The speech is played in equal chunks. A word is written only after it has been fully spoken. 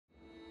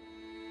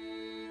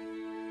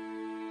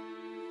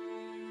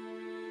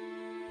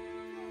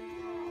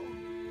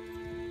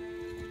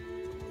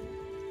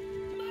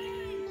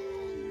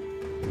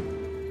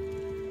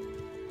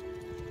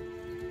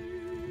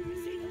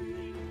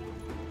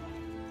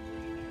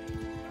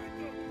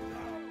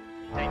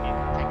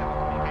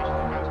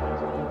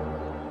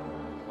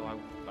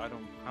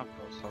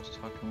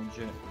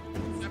shit.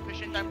 Don't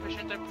push in, don't push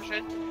in, don't push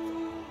in.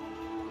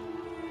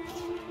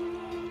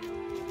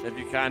 If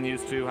you can,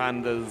 use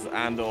two-handers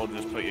and/or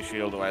just put your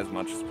shield away as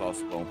much as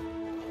possible.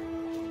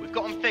 We've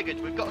got them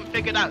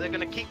figured out. They're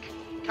going to keep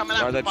coming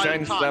out. Right, they to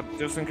changed their,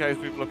 just in case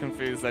people are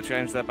confused, they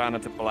changed their banner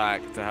to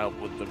black to help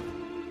with the...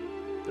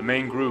 The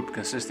main group,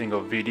 consisting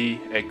of VD,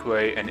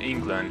 Equa and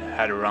England,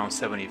 had around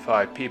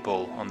 75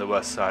 people on the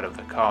west side of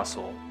the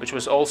castle, which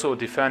was also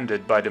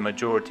defended by the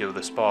majority of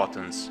the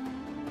Spartans.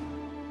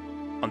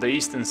 On the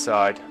eastern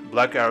side,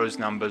 Black Arrow's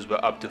numbers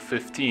were up to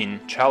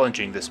 15,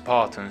 challenging the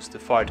Spartans to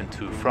fight on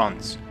two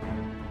fronts.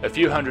 A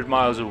few hundred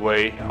miles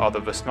away are the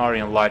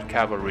Vesmarian light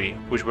cavalry,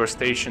 which were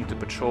stationed to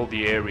patrol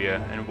the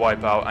area and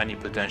wipe out any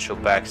potential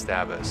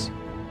backstabbers.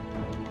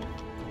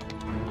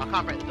 I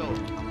can't break the door.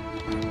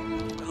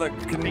 Look,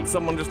 can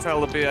someone just tell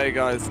the BA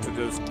guys to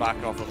just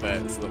back off a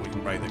bit so that we can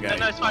break the gate?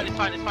 No, it's fine, it's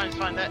fine, it's fine, it's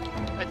fine.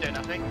 They're doing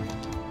nothing.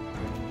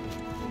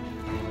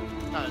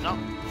 No, they're not.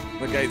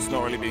 The gate's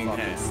not really being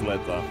hit.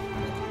 Slid though.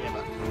 Yeah,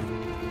 but...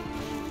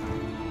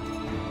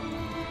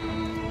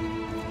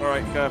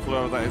 Alright, careful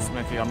over that is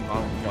Smithy. Got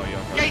you.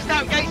 Gates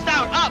down,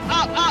 up!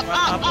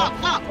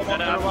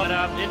 Let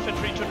up,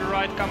 infantry to the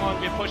right, come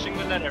on, we're pushing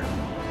the ladder.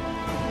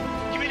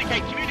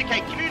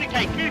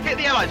 Communicate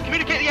the allies,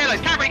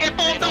 cavalry get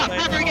formed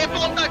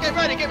up, get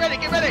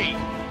ready!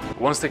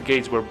 Once the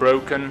gates were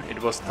broken,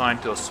 it was time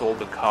to assault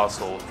the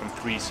castle from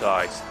three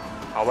sides.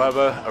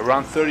 However,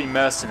 around 30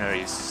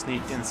 mercenaries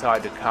sneaked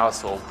inside the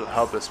castle to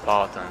help the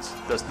Spartans,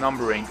 thus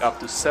numbering up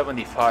to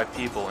 75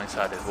 people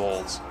inside the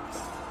walls.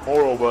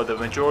 Moreover, the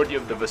majority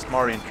of the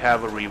Vesmarian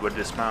cavalry were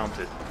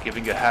dismounted,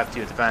 giving a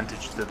hefty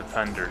advantage to the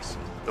defenders.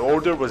 The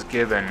order was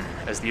given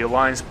as the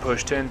alliance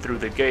pushed in through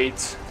the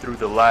gates, through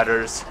the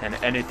ladders, and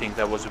anything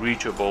that was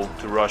reachable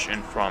to rush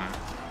in from.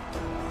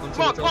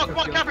 Come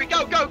on, cavalry,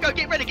 go,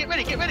 get ready,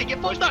 get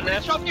formed up,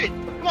 let's shove you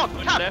in. Come on,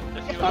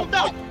 Cav, get formed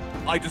up.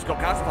 I just got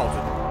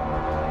catapulted.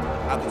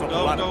 At the top of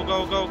the ladder.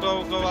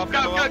 Go up,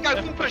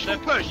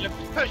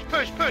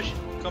 Push.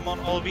 Come on,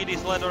 all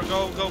VD's ladder,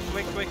 go,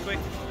 quick.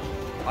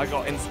 I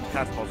got instant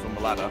catapulted on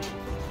the ladder.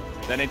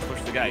 They need to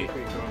push the gate.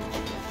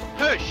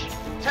 Push,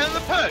 tell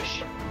them to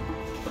push.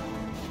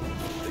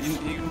 You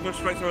can push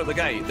straight through at the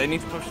gate. They need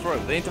to push through.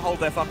 They need to hold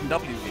their fucking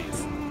W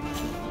keys.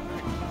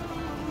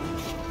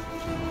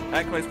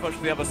 Equa's push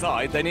to the other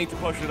side. They need to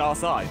push at our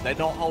side. They're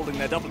not holding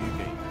their W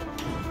key.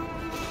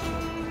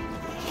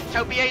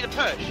 Tell BA to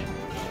push.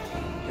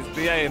 It's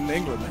BA in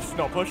England. It's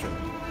not pushing.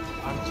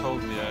 I'm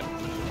told BA.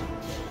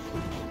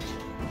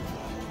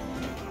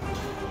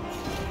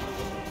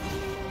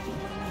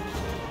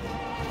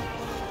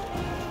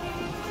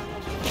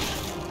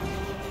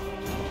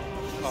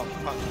 Oh,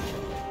 fuck.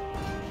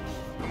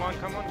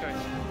 Come on,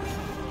 guys.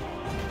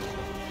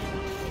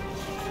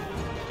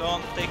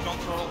 Don't take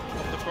control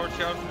of the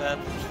courtyard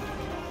and...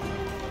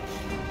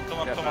 Come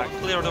on,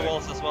 clear the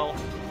walls as well.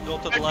 Go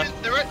to the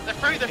left. They're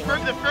through.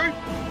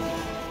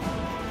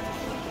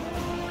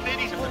 Clear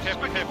these as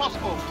quickly as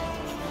possible.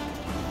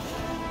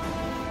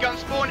 Go and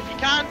spawn if you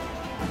can.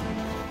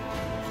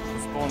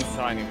 The spawn's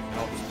tiny. We can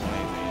hold the spawn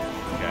easy.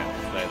 Okay,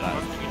 play that.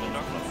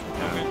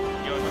 Okay,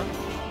 go.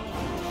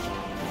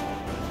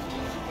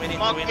 We need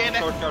to win the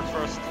courtyard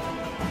first.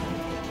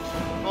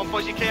 Come on,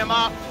 boys, you clear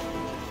mark.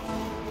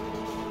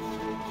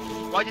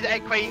 Why did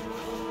Equa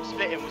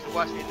split him? Was the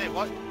worst thing he did?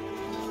 What?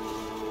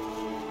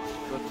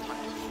 Good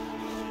times.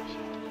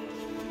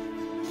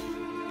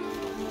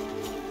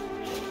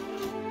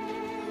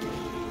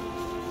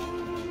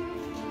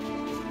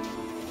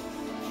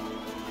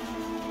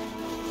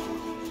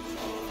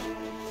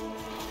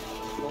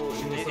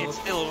 It's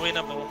still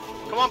winnable.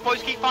 Come on,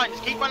 boys, keep fighting.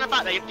 Just keep running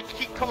back there.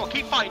 Come on,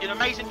 keep fighting. You did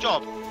an amazing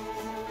job.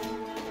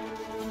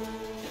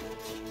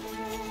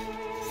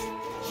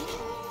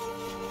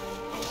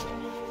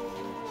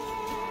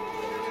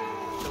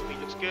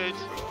 Good.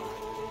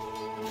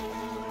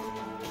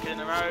 Killing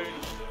their own.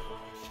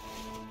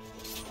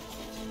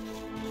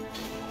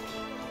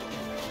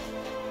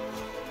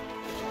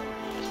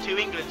 There's two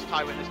Englands,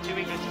 Tyrant. There's two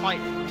Englands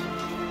fighting.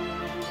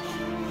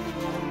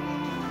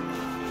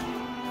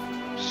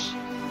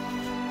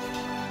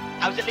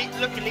 How's it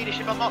looking,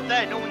 leadership? I'm not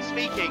there. No one's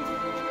speaking.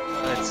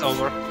 It's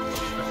over, I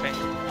think.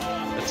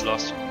 It's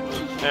lost.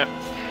 Yeah.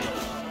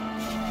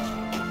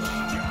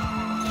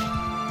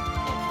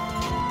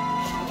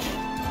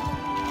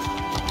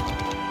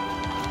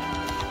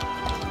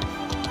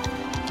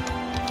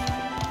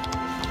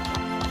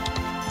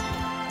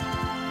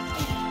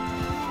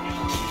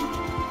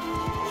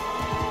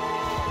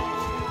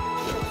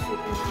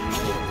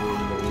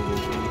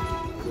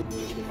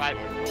 Right.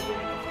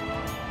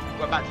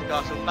 We're back to the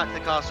castle, back to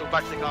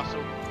the castle.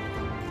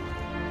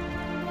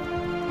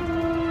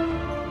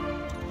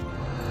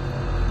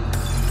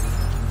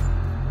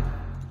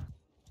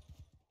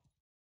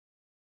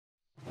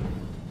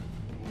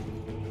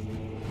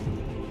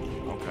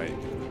 Okay.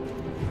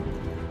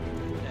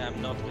 Yeah, I'm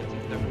not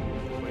getting there.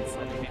 Wait,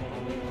 sending people.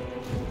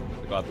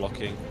 The guy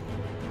blocking.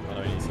 I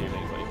know he's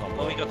healing, but he can't Oh,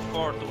 block. we got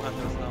 4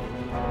 200s now.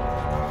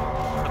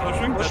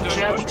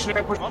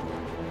 Pushing. Come on,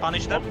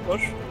 punish them.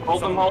 Push.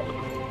 Hold them.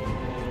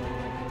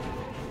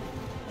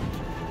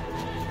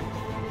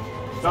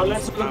 Don't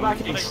let them come back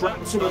and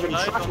trap some of them,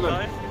 trap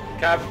them.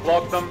 Cab,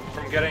 block them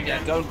from getting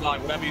in. Don't die.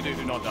 Whatever you do,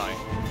 do not die.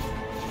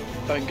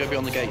 Don't go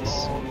beyond the gates.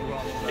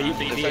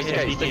 BD here,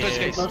 gates.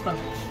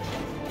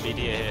 BD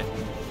here.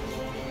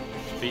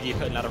 BD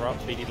putting ladder up,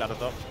 BD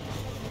ladders up.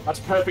 That's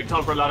perfect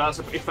time for a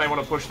ladder if they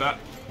want to push that.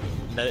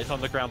 No, it's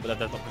on the ground, but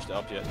they've not pushed it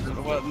up yet.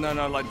 Well,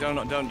 no, like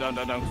don't,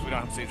 because we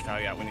don't have siege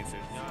tower yet. We need to.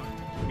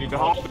 You need to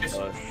hold this.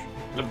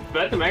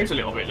 Let them out a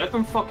little bit. Let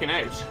them fucking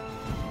out.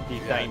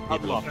 Keep getting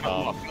people off.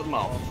 Cut them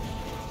off.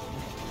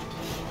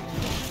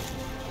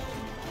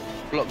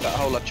 Block that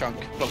whole left chunk.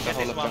 Block that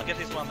whole left chunk. Get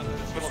this one.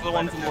 Hold the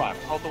one from the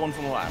left. Hold the one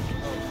from the left.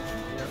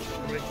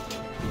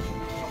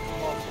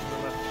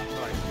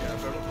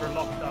 They're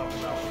locked down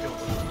now.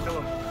 Kill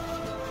them.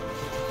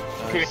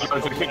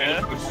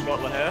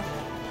 Got the hair.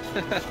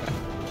 To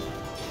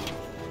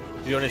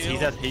be honest,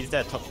 he's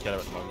their top killer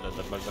at the moment.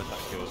 The most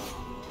kills.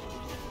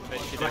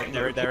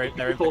 They're in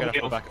for gonna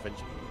fall back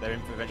eventually. They're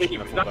in for eventually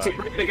gonna fall back. That's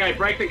it.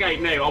 Break the gate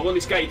now. I want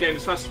this gate down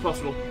as fast as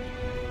possible.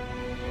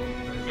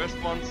 First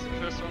one's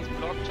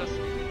blocked. Just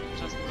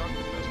block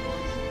the first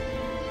ones,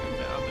 and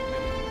the other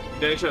can.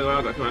 Then show the way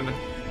I've got commander.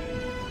 Come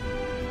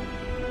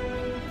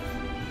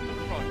to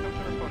the front,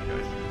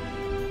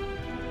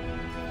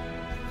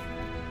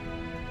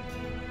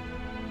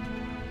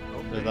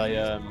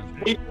 guys.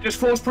 Just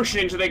force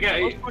pushing into the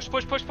gate. Push the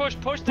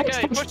gate. Push the gate.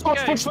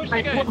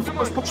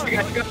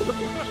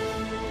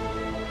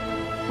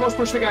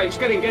 Push the gate. Just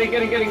get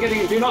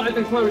in. Do not let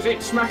them close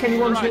it. Smack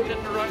anyone's hit.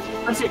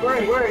 That's it.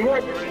 We're in.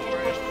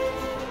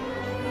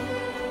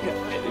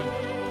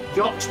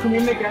 Jocks, come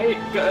in the gate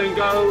and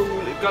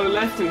go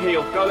left and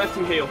heal. Go left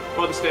and heal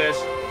by the stairs.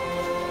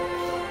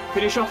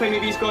 Finish off any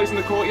of these guys in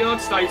the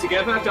courtyard. Stay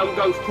together. Don't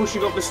go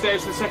pushing up the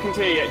stairs to the second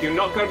tier yet. Do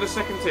not go to the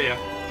second tier.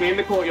 Clean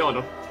the courtyard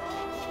up.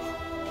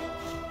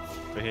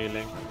 For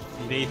healing.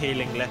 You need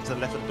healing left of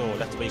the door.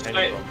 Left where you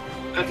came from.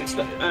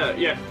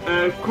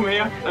 Come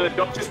here.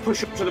 Doc, just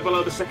push up to the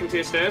below the second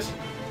tier stairs.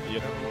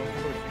 Yep.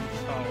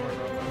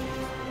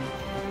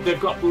 They've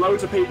got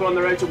loads of people on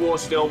their outer wall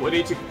still. We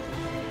need to.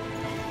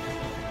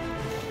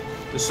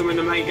 There's some in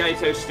the main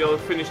gatehouse still.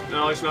 Finished.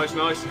 Nice.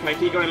 Okay,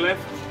 keep going left.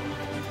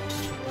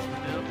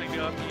 I don't think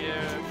they're up here.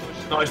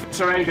 Nice.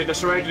 They're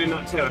surrounded in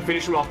that tower.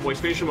 Finish them off, boys.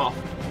 Finish them off.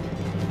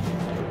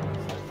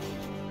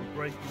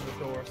 Breaking the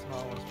doors now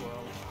as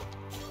well.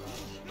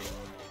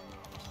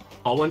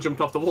 Oh, one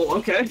jumped off the wall.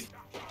 Okay.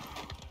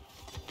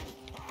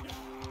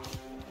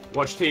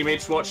 Watch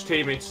teammates. Once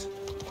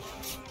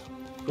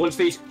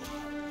these.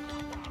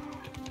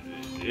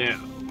 Yeah.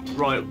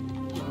 Right.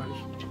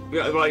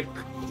 Yeah, right.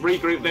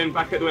 Regroup then,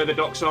 back at where the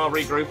docks are,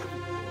 regroup.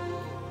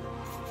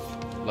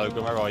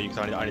 Logan, where are you?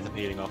 Because I need some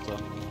healing after.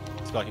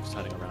 This guy keeps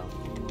turning around.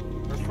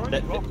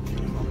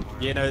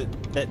 You know,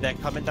 they're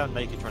coming down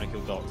naked trying to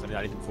kill dogs. I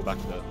need them to fall back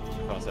a bit. I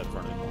can't set in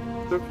front of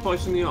him. They're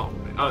placing the arm.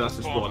 Oh, that's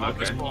the spawn,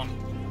 okay.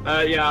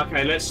 Yeah,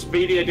 okay, let's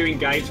VD are doing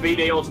gates.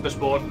 VD alter the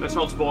spawn. Let's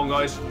hold spawn,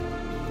 guys.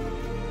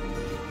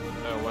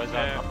 Oh, where's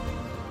that?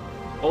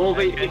 All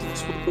VD,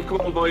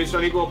 come on, boys. I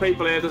need more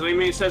people here. Does it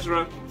mean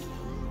Cesaro?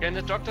 Can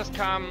the doctors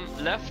come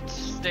left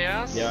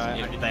stairs?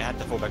 Yeah, they had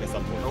to fall back at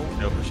some point.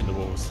 They were pushing the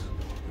walls.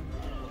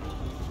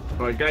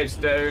 Right, gates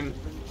down.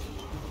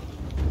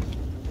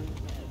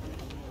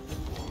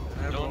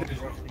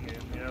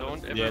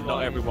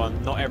 Not everyone,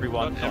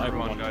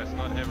 guys,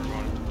 not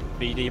everyone.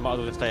 BD might as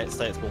well stay at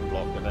spawn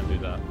block and then do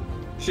that.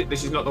 Shit,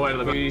 this is not the way to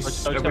the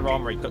movies. Go to their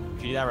armory.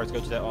 Use arrows, go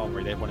to their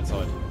armory. They have one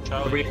inside.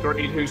 Have we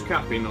agreed who's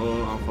capping, or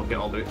oh, fuck it,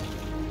 I'll do it.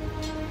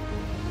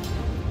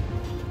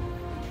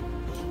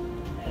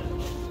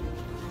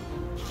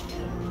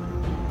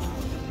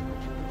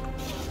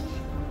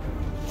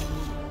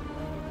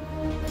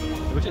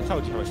 We should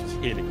told you how much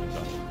healing we've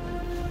done.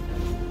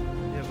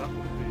 Yeah, that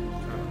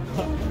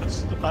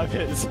would be. I've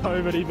hit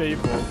so many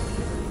people.